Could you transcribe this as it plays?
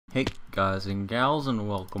Hey guys and gals, and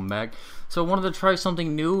welcome back. So I wanted to try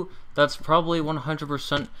something new that's probably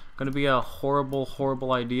 100% going to be a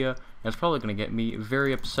horrible idea, and it's probably going to get me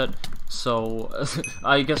very upset. So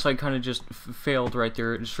I guess I kind of just failed right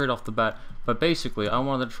there straight off the bat. But basically I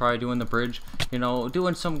wanted to try doing the bridge, you know,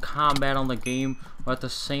 doing some combat on the game, but at the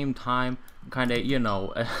same time kind of, you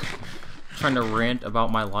know, trying to rant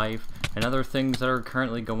about my life and other things that are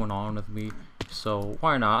currently going on with me. So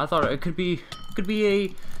why not? I thought it could be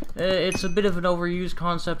it's a bit of an overused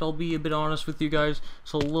concept, I'll be a bit honest with you guys.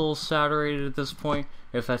 It's a little saturated at this point,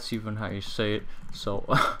 if that's even how you say it. So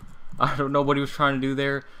I don't know what he was trying to do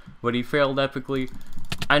there, but he failed epically.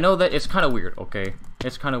 I know that it's kind of weird, okay?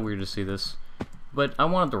 It's kind of weird to see this. But I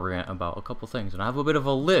wanted to rant about a couple things, and I have a bit of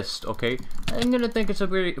a list, okay? I'm gonna think it's a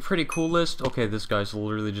pretty cool list. Okay, this guy's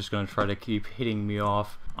literally just gonna try to keep hitting me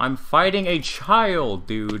off. I'm fighting a child,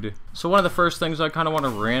 dude. So one of the first things I kind of want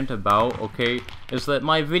to rant about, okay, is that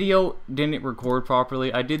my video didn't record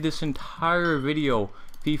properly. I did this entire video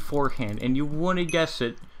beforehand, and you wouldn't guess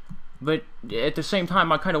it. But at the same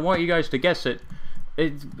time, I kind of want you guys to guess it.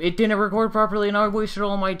 It didn't record properly, and I wasted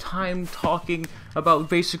all my time talking about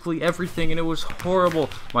basically everything, and it was horrible.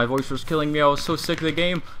 My voice was killing me. I was so sick of the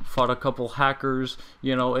game. Fought a couple hackers.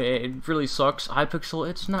 You know, it really sucks. Hypixel,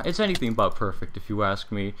 it's anything but perfect if you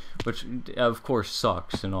ask me, which of course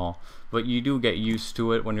sucks and all. But you do get used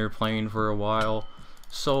to it when you're playing for a while.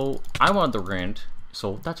 So I wanted to rant.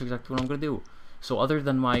 So that's exactly what I'm gonna do. So other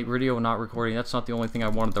than my video not recording, that's not the only thing I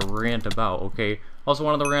wanted to rant about, okay? I also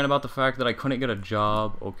wanted to rant about the fact that I couldn't get a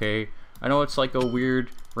job, okay? I know it's like a weird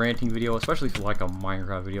ranting video, especially for like a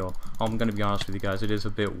Minecraft video. I'm gonna be honest with you guys, it is a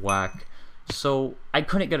bit whack. So I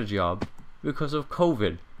couldn't get a job because of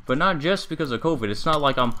COVID. But not just because of COVID. It's not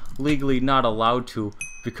like I'm legally not allowed to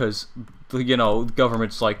because, you know,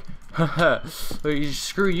 government's like, haha,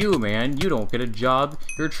 screw you, man. You don't get a job.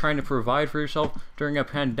 You're trying to provide for yourself during a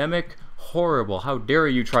pandemic. Horrible. How dare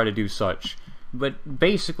you try to do such? But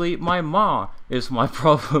basically, my mom is my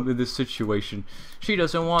problem in this situation. She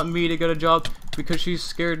doesn't want me to get a job because she's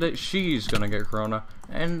scared that she's gonna get corona.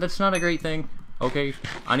 And that's not a great thing, okay?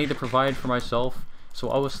 I need to provide for myself. So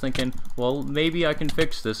I was thinking, well, maybe I can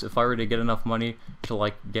fix this if I were to get enough money to,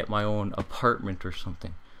 like, get my own apartment or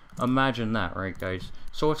something. Imagine that, right, guys?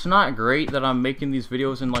 So it's not great that I'm making these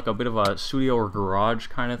videos in, like, a bit of a studio or garage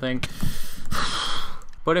kind of thing.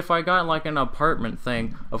 But if I got like an apartment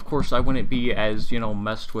thing, of course I wouldn't be as, you know,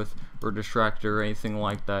 messed with or distracted or anything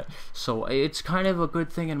like that. So it's kind of a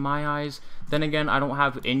good thing in my eyes. Then again, I don't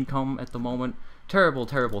have income at the moment. Terrible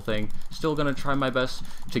thing. Still gonna try my best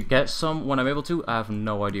to get some when I'm able to. I have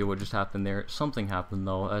no idea what just happened there. Something happened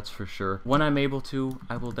though, that's for sure. When I'm able to,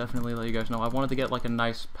 I will definitely let you guys know. I wanted to get like a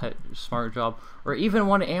nice pet smart job, or even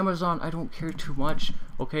one Amazon. I don't care too much,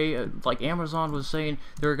 okay? Like Amazon was saying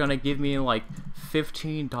they were gonna give me like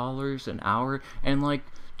 $15 an hour and like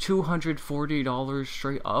 $240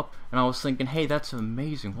 straight up, and I was thinking, hey, that's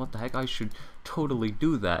amazing. What the heck? I should totally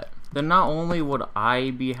do that. Then not only would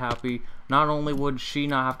I be happy, not only would she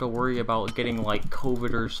not have to worry about getting like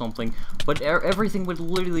COVID or something, but everything would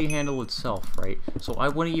literally handle itself, right? So I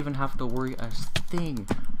wouldn't even have to worry a thing.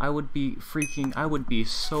 I would be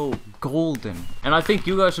so golden. And I think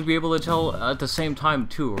you guys would be able to tell at the same time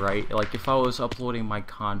too, right? Like if I was uploading my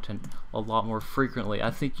content a lot more frequently,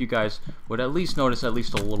 I think you guys would at least notice at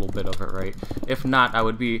least a little bit of it, right? If not, I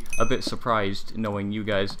would be a bit surprised knowing you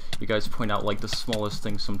guys point out like the smallest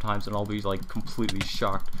things sometimes, and I'll be like completely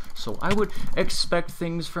shocked. So I would expect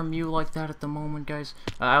things from you like that at the moment, guys.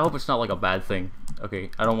 I hope it's not like a bad thing.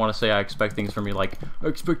 Okay, I don't want to say I expect things from you like, I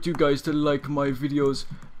expect you guys to like my videos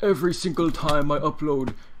every single time I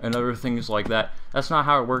upload and other things like that. That's not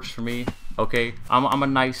how it works for me, okay? I'm a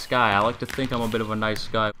nice guy. I like to think I'm a bit of a nice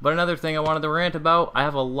guy. But another thing I wanted to rant about, I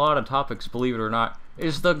have a lot of topics, believe it or not,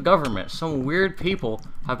 is the government. Some weird people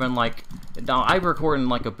have been like, now I record in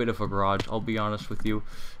like a bit of a garage, I'll be honest with you,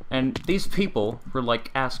 and these people were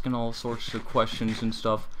like asking all sorts of questions and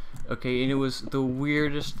stuff, okay, and it was the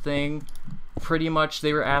weirdest thing. Pretty much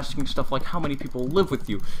they were asking stuff like how many people live with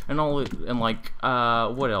you and all, and like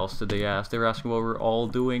what else did they ask? They were asking what we're all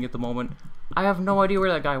doing at the moment. I have no idea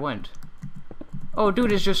where that guy went. Oh,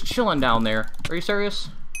 dude is just chilling down there. Are you serious?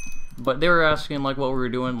 But they were asking like what we were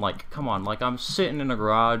doing. Like, come on, like I'm sitting in a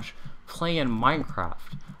garage playing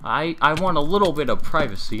Minecraft. I want a little bit of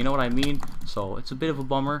privacy, you know what I mean? So it's a bit of a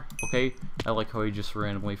bummer, okay? I like how he just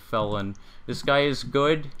randomly fell, and this guy is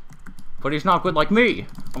good, but he's not good like me.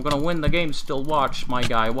 I'm gonna win the game still. Watch, my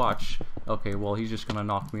guy, watch. Okay, well, he's just gonna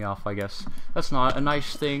knock me off, I guess. That's not a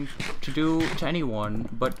nice thing to do to anyone,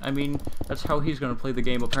 but I mean, that's how he's gonna play the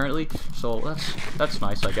game apparently. So that's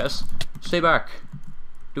nice, I guess. Stay back.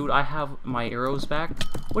 Dude, I have my arrows back.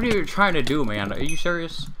 What are you trying to do, man? Are you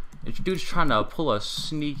serious? This dude's trying to pull a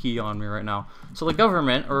sneaky on me right now. So the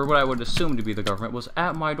government, or what I would assume to be the government, was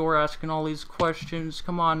at my door asking all these questions.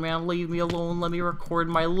 Come on, man, leave me alone. Let me record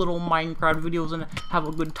my little Minecraft videos and have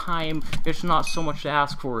a good time. It's not so much to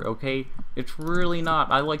ask for, okay? It's really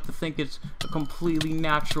not. I like to think it's a completely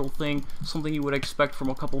natural thing, something you would expect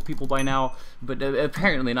from a couple people by now, but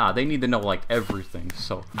apparently not. They need to know, like, everything.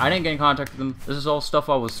 So I didn't get in contact with them. This is all stuff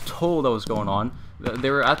I was told that was going on.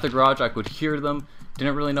 They were at the garage. I could hear them.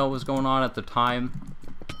 Didn't really know what was going on at the time,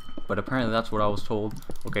 but apparently that's what I was told.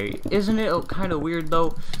 Okay, isn't it kind of weird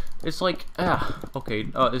though? It's like, okay,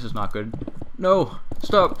 this is not good. No,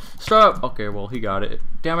 stop. Okay, well, he got it.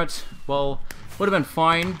 Damn it. Well, would have been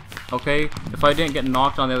fine, okay, if I didn't get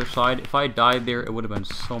knocked on the other side. If I died there, it would have been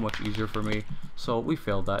so much easier for me. So we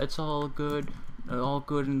failed that. It's all good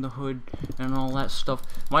in the hood and all that stuff.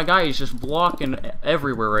 My guy is just blocking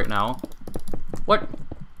everywhere right now. What?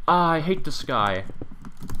 I hate this guy.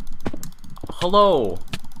 Hello.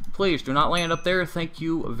 Please do not land up there. Thank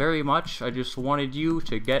you very much. I just wanted you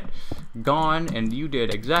to get gone, and you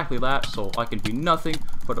did exactly that, so I can be nothing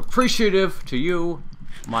but appreciative to you,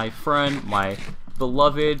 my friend, my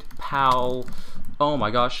beloved pal. Oh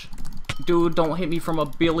my gosh. Dude, don't hit me from a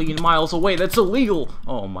billion miles away. That's illegal.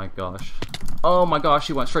 Oh my gosh. Oh my gosh,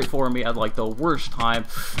 he went straight for me at like the worst time.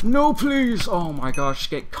 No, please. Oh my gosh,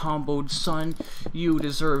 get comboed, son. You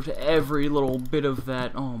deserved every little bit of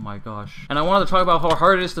that. Oh my gosh. And I wanted to talk about how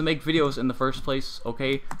hard it is to make videos in the first place,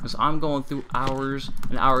 okay? Because I'm going through hours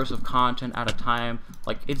and hours of content at a time.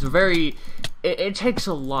 Like, it's very... It takes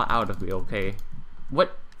a lot out of me, okay?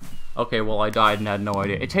 What? Okay, well, I died and had no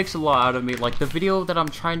idea. It takes a lot out of me. Like, the video that I'm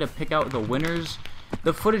trying to pick out the winners...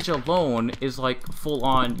 The footage alone is like full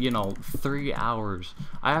on, you know, 3 hours.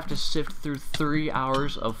 I have to sift through 3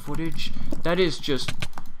 hours of footage. That is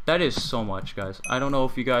so much, guys. I don't know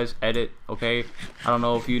if you guys edit, okay? I don't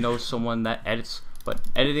know if you know someone that edits, but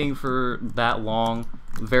editing for that long,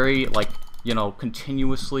 very, like, you know,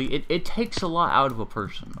 continuously, it takes a lot out of a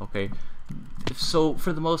person, okay? So,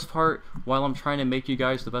 for the most part, while I'm trying to make you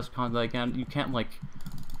guys the best content I can, you can't, like...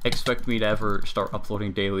 expect me to ever start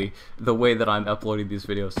uploading daily the way that I'm uploading these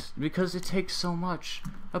videos, because it takes so much.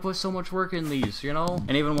 I put so much work in these, you know?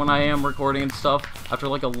 And even when I am recording and stuff, after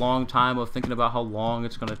like a long time of thinking about how long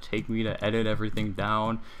it's gonna take me to edit everything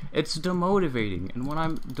down, it's demotivating. And when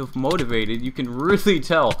I'm demotivated, you can really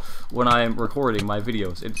tell when I'm recording my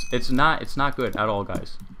videos. It's not good at all,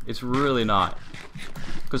 guys. It's really not.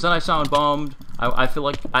 Because then I sound bummed. I feel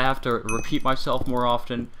like I have to repeat myself more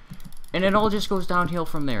often. And it all just goes downhill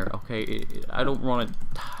from there, okay? I don't want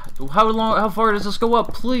to... How far does this go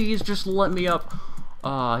up? Please, just let me up.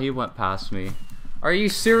 He went past me. Are you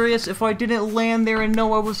serious? If I didn't land there and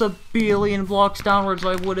know I was a billion blocks downwards,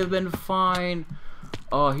 I would have been fine.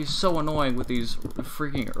 Oh, he's so annoying with these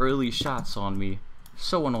freaking early shots on me.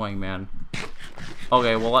 So annoying, man.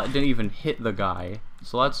 Okay, well, I didn't even hit the guy.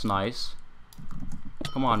 So that's nice.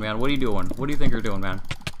 Come on, man. What are you doing? What do you think you're doing, man?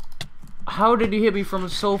 How did he hit me from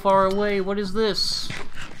so far away? What is this?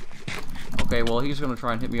 Okay, well, he's gonna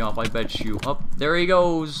try and hit me off, I bet you. Up, there he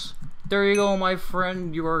goes. There you go, my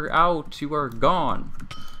friend. You are out. You are gone.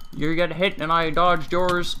 You get hit, and I dodged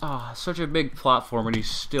yours. Ah, such a big platform, and he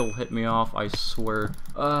still hit me off, I swear.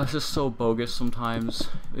 This is so bogus sometimes.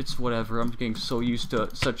 It's whatever. I'm getting so used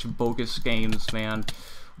to such bogus games, man.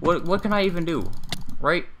 What can I even do?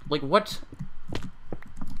 Right? Like, what?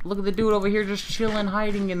 Look at the dude over here just chilling,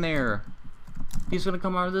 hiding in there. He's gonna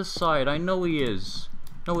come out of this side. I know he is.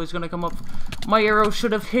 No, he's gonna come up. My arrow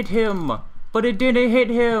should have hit him, but it didn't hit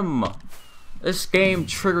him. This game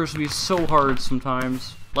triggers me so hard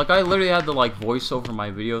sometimes. Like, I literally had to, like, voice over my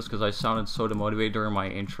videos because I sounded so demotivated during my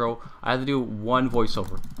intro. I had to do one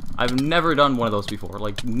voiceover. I've never done one of those before.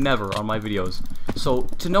 Like, never on my videos. So,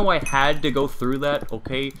 to know I had to go through that,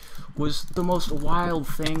 okay, was the most wild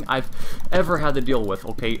thing I've ever had to deal with,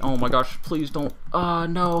 okay? Oh my gosh, please don't.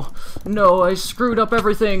 No. No, I screwed up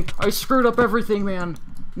everything. I screwed up everything, man.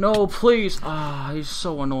 No, please. He's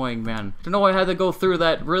so annoying, man. To know I had to go through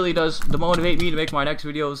that really does demotivate me to make my next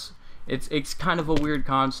videos. It's kind of a weird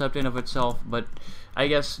concept in of itself, but I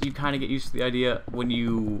guess you kind of get used to the idea when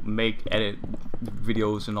you edit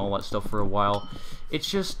videos and all that stuff for a while. It's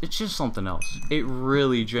just something else. It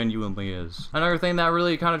really genuinely is. Another thing that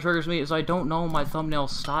really kind of triggers me is I don't know my thumbnail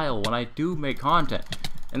style when I do make content.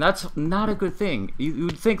 And that's not a good thing.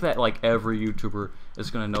 You'd think that like every YouTuber is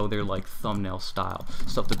gonna know their like thumbnail style,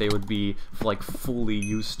 stuff that they would be like fully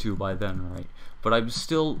used to by then, right? But I'm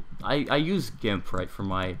still, I use GIMP, right, for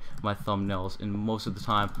my thumbnails, and most of the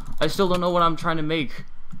time, I still don't know what I'm trying to make.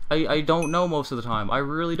 I don't know most of the time. I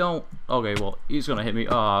really don't. Okay, well, he's gonna hit me.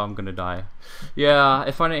 Oh, I'm gonna die. Yeah,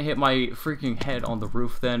 if I didn't hit my freaking head on the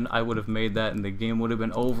roof, then I would have made that and the game would have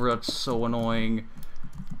been over. That's so annoying.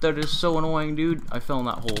 That is so annoying, dude. I fell in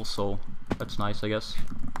that hole, so that's nice, I guess.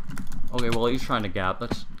 Okay, well, he's trying to gap.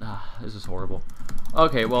 That's... this is horrible.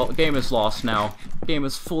 Okay, well, the game is lost now. Game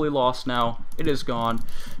is fully lost now. It is gone.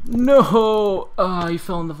 No! He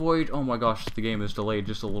fell in the void. Oh my gosh, the game is delayed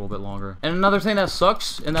just a little bit longer. And another thing that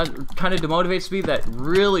sucks, and that kind of demotivates me, that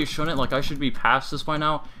really shouldn't, like I should be past this by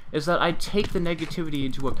now, is that I take the negativity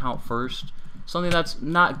into account first. Something that's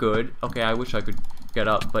not good. Okay, I wish I could get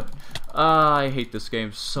up, but I hate this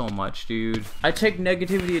game so much, dude. I take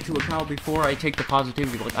negativity into account before I take the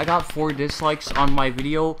positivity. Like, I got 4 dislikes on my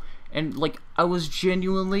video, and like I was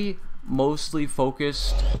genuinely mostly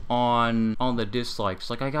focused on the dislikes.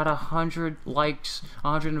 Like, I got 100 likes,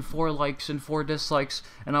 104 likes, and 4 dislikes,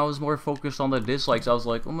 and I was more focused on the dislikes. I was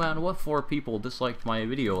like, oh man, what 4 people disliked my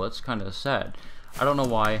video? That's kind of sad. I don't know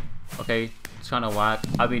why. Okay, it's kind of whack.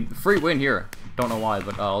 I mean, free win here. Don't know why,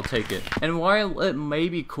 but I'll take it. And while it may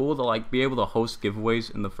be cool to like be able to host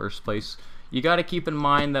giveaways in the first place, you got to keep in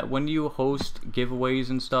mind that when you host giveaways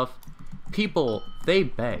and stuff, people, they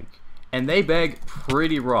beg. And they beg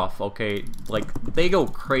pretty rough, okay? Like, they go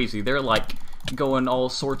crazy. They're like going all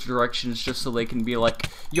sorts of directions just so they can be like,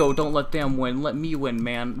 yo, don't let them win, let me win,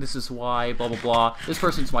 man, this is why, blah blah blah, this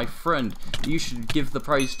person's my friend, you should give the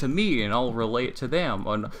prize to me and I'll relay it to them,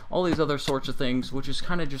 and all these other sorts of things, which is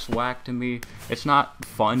kind of just whack to me. It's not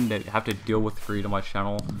fun to have to deal with greed on my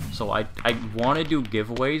channel, so I want to do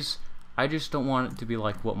giveaways. I just don't want it to be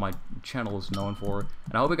like what my channel is known for,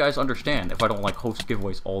 and I hope you guys understand if I don't like host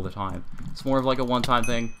giveaways all the time. It's more of like a one-time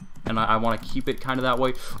thing, and I want to keep it kind of that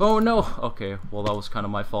way. Oh no! Okay, well that was kind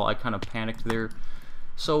of my fault. I kind of panicked there.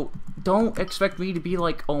 So don't expect me to be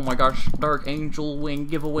like, oh my gosh, Dark Angel Wing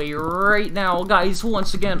giveaway right now, guys,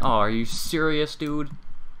 once again. Oh, are you serious, dude?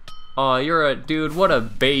 Oh, you're a dude, what a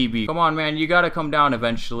baby. Come on, man, you gotta come down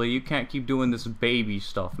eventually. You can't keep doing this baby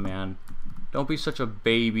stuff, man. Don't be such a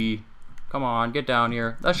baby. Come on, get down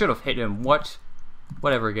here. That should have hit him. What?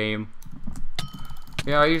 Whatever, game.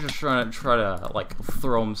 Yeah, he's just trying to like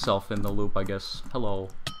throw himself in the loop, I guess. Hello.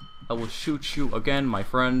 I will shoot you again, my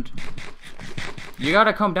friend. You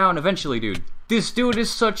gotta come down eventually, dude. This dude is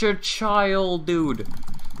such a child, dude.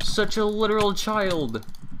 Such a literal child.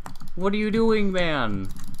 What are you doing, man?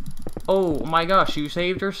 Oh my gosh, you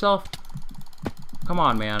saved yourself? Come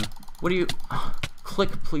on, man. What do you...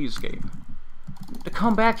 Click, please, game.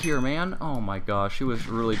 Come back here, man. Oh my gosh, he was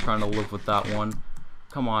really trying to live with that one.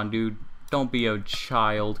 Come on, dude. Don't be a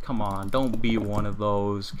child. Come on, don't be one of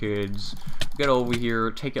those kids. Get over here,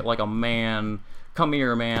 take it like a man. Come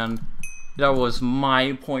here, man. That was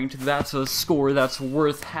my point. That's a score that's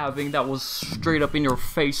worth having. That was straight up in your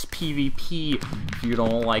face PvP. If you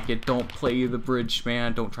don't like it, don't play the bridge,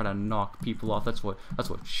 man. Don't try to knock people off. That's what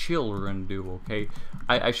children do, okay?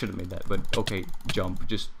 I should have made that, but okay, jump.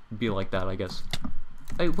 Just be like that, I guess.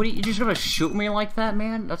 Hey, what are you just gonna shoot me like that,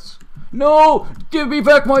 man? That's... No! Give me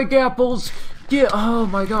back my gapples! Oh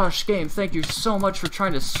my gosh, game, thank you so much for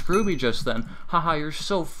trying to screw me just then. Haha, you're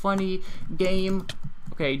so funny, game.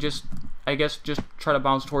 Okay, I guess just try to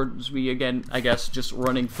bounce towards me again, I guess, just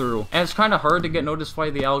running through. And it's kind of hard to get noticed by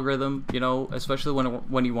the algorithm, you know, especially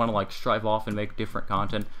when you want to like strive off and make different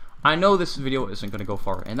content. I know this video isn't gonna go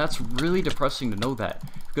far, and that's really depressing to know that,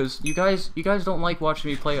 because you guys don't like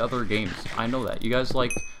watching me play other games. I know that. You guys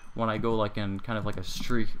like when I go like in kind of like a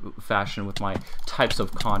streak fashion with my types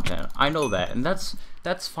of content. I know that, and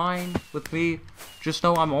that's fine with me. Just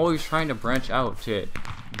know I'm always trying to branch out to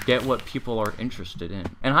get what people are interested in.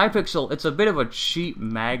 And Hypixel, it's a bit of a cheap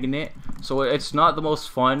magnet, so it's not the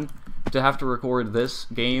most fun to have to record this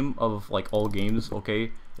game of like all games,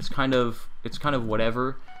 okay? It's kind of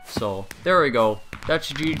whatever. So there we go.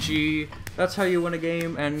 That's GG. That's how you win a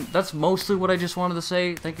game, and that's mostly what I just wanted to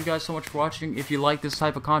say. Thank you guys so much for watching. If you like this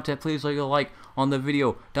type of content, please leave a like on the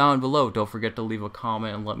video down below. Don't forget to leave a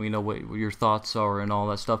comment and let me know what your thoughts are and all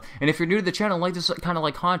that stuff. And if you're new to the channel and like this kind of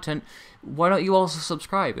like content, why don't you also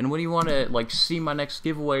subscribe? And when you want to like see my next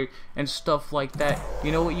giveaway and stuff like that,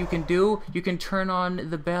 you know what you can do? You can turn on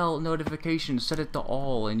the bell notification, set it to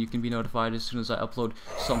all, and you can be notified as soon as I upload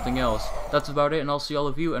something else. That's about it, and I'll see all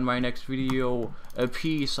of you in my next video.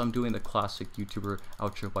 Peace. I'm doing the classic YouTuber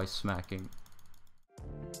outro by smacking.